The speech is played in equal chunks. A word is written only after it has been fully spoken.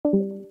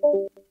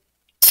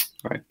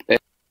Right.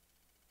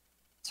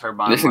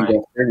 Turbine Listen, mic.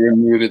 you're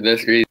muted.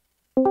 That's crazy.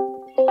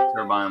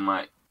 Turbine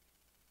mic.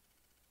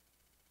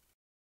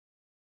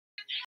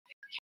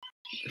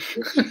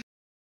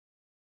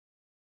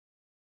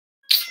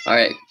 All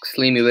right,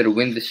 Slim, you better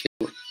win this shit.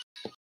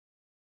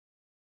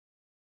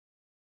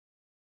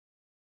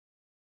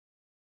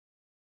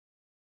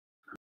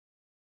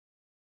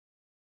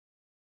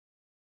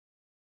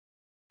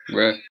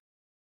 Bruh.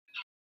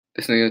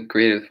 This nigga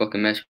created a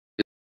fucking match.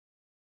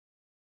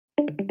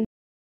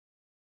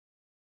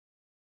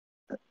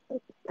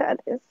 That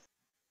is.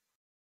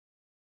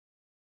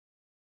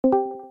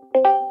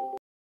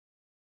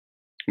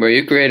 Bro,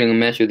 you're creating a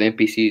match with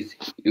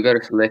NPCs. You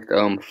gotta select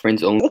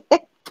friends only.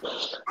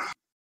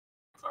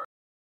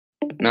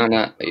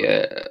 Nah,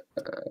 yeah.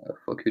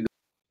 Fuck you.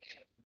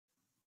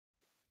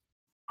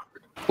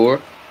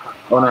 4?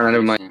 Oh no,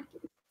 never mind.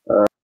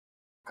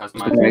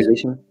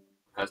 Customization.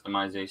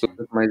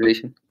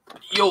 Customization.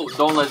 Yo,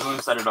 don't let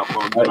Zlim set it up,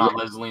 bro. Do not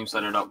let Zlim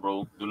set it up,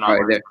 bro. Do not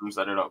let Zlim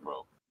set it up,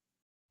 bro.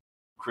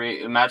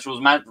 Create a match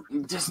rules.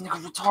 This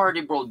nigga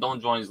retarded, bro.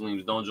 Don't join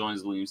Zlims. Don't join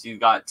Zlims. He's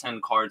got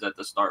 10 cards at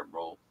the start,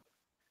 bro.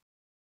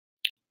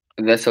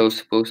 That's how it's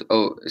supposed.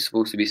 Oh, it's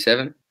supposed to be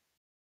 7.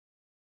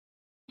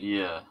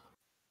 Yeah.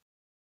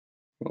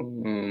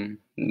 Doesn't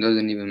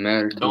even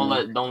matter. Don't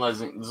let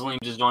Zlim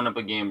just join up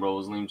a game,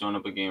 bro. Zlim join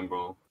up a game,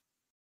 bro.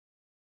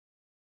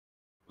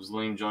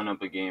 Zlim join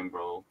up a game,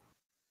 bro.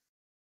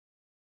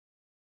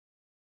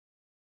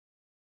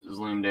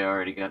 Zlim, they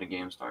already got a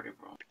game started,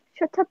 bro.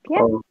 Shut up, yeah.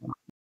 Oh.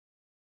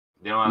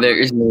 There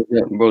is no,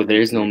 bro.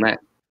 There is no map.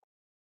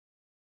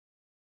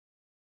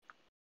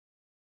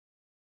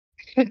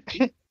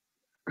 The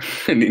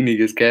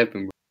nigga's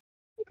capping, bro.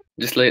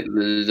 Just let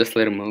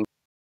him out.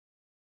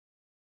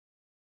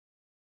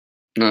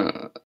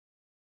 Nah.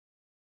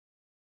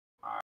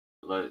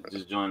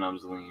 Just join up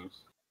Zlims.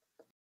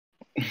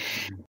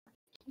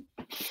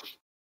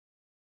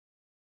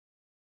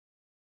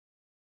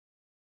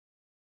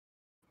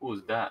 Who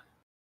was that?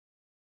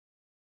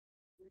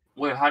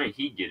 Wait, how did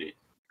he get it?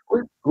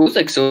 Who's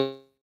like so?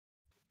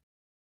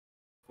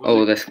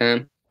 Oh, that's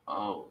him.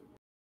 Oh.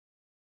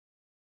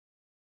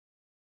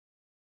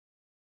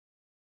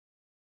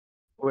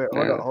 Wait,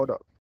 hold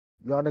up.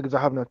 Y'all niggas are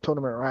having a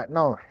tournament right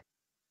now.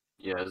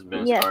 Yeah, it's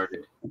been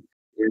started. I'm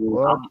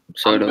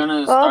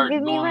gonna start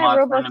give me doing my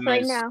Robux tournaments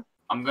right now.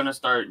 I'm gonna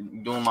start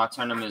doing my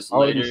tournaments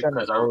later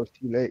because it's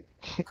too late.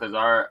 Because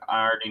I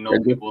already know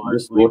people are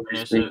sleeping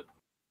and shit.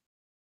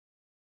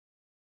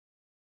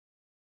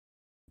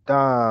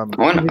 Damn.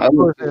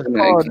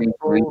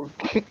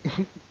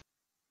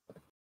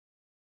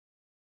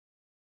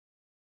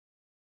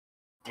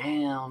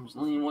 Damn,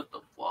 Zlim, what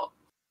the fuck?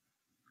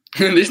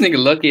 This nigga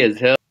lucky as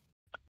hell.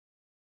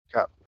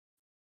 Yeah.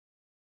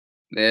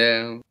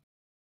 Damn.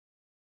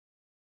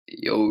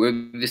 Yo,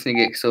 this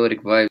nigga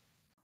exotic vibe.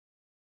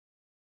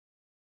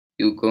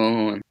 You go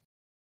on.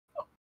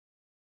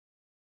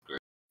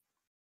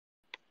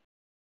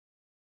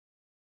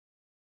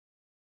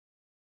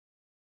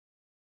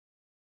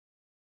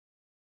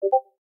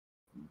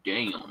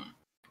 Damn.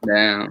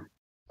 Damn.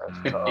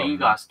 You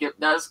got skipped.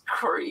 That's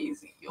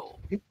crazy, yo.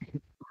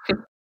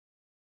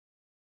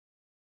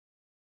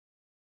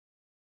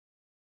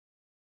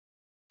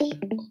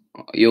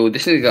 Yo,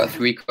 this nigga got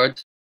 3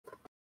 cards.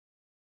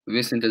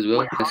 Vincent as well.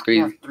 Wait, that's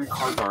crazy. 3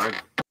 cards already.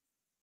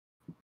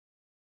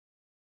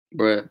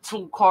 Bruh.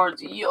 2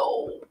 cards,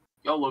 yo.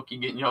 Y'all low-key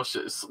getting y'all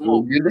shit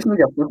smoked. Dude, this nigga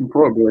got fucking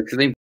 4, bro.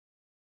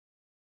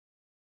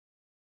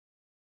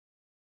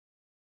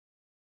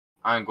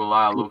 I ain't gonna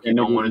lie, Loki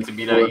don't want it to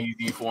be that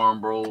easy for him,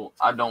 bro.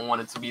 I don't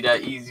want it to be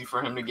that easy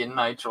for him to get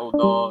Nitro,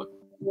 dog.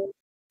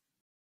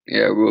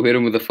 Yeah, bro, hit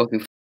him with a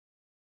fucking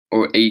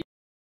or 8.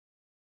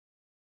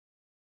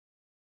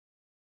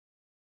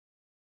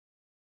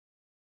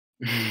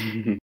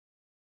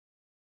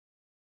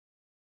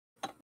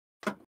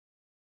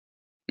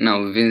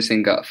 No,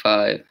 Vincent got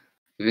 5.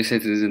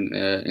 Vincent is in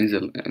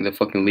the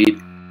fucking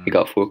lead. He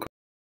got 4 cards.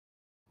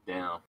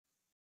 Damn.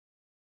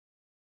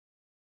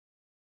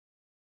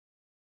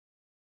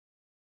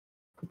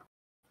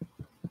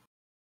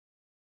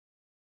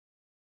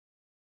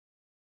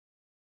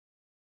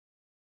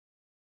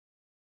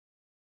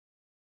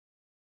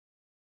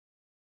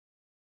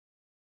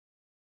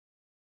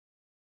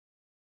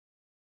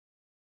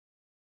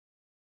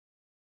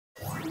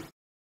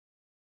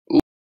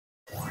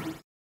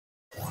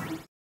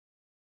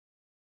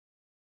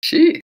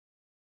 Shit.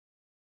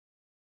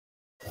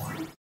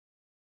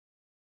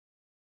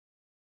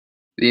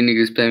 These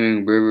niggas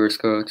spamming reverse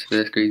cards.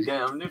 That's crazy.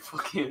 Damn, they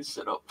fucking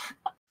shit up.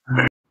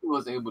 He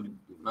wasn't able to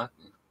do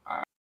nothing.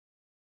 Alright.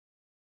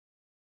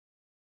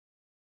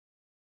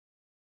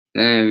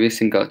 Damn,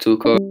 Vincent got 2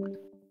 cards.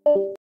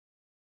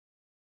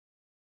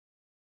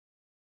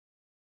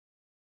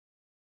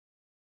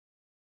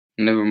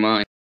 Never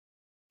mind.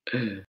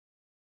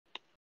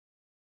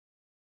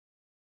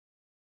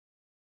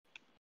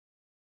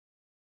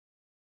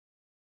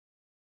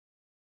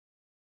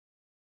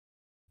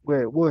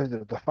 Wait, what is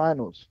it? The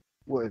finals?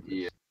 What is it?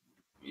 Yeah.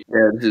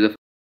 Yeah, this is the.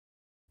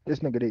 This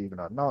nigga didn't even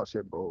announce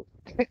it, bro.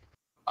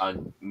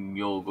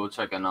 Yo, go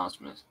check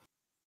announcements.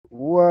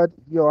 What?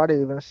 Yo, I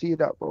didn't even see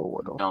that, bro.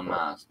 What the fuck?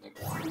 Dumbass nigga.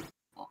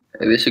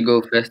 They should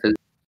go faster.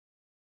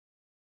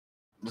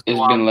 It's It's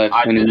been like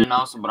I 20 did minutes.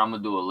 announce it, but I'm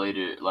gonna do it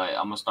later. Like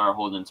I'm gonna start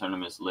holding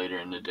tournaments later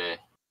in the day.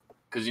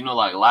 Cause you know,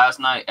 like last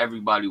night,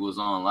 everybody was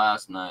on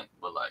last night,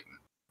 but like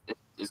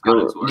it's kind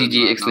Yo, of too early.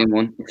 GG Right X-Lane now.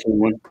 won. X-Lane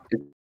won.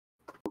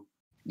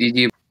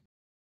 GG.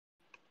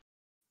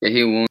 Yeah,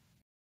 he won.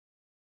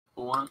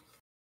 Who won?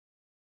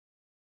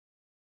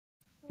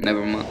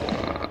 Never mind.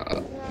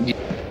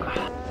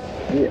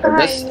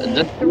 Just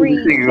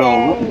 3K.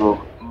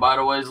 bro. By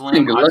the way,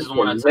 Slim, Nigga, I just lucky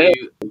want to as tell hell.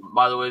 you.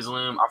 By the way,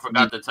 Slim, I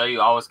forgot to tell you,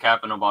 I was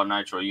capping about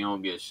Nitro. You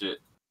don't get shit.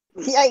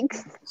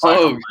 Yikes. Sorry,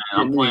 Oh,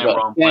 I'm playing, nigga,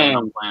 bro.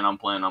 I'm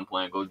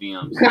playing. Go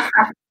DMs.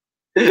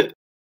 Wait,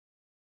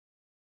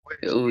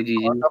 Oh,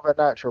 GG. another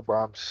natural,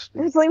 bro. I'm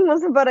sleep. Slim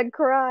was about to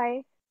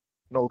cry.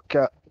 No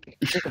cap.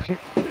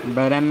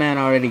 Bro, that man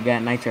already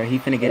got Nitro. He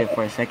finna get it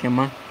for a second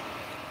month.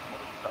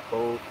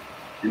 Bro.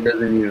 It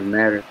doesn't even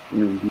matter.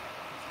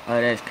 Oh,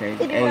 that's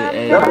crazy. It Hey, don't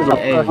hey, That was a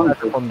hey, fun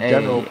hey, From hey,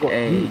 general.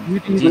 hey, You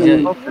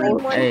GG.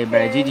 Slim won Hey, bro,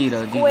 fair GG and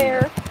though, GG.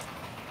 square.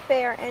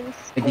 Fair and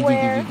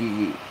square.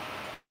 GG.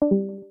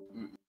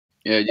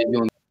 Yeah,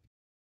 GG.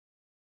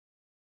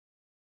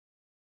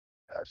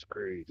 That's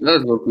crazy. That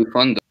was gonna be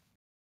fun though.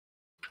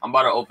 I'm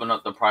about to open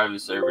up the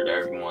private server to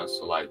everyone,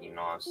 so like, you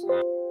know what I'm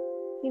saying.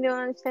 You know what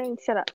I'm saying? Shut up.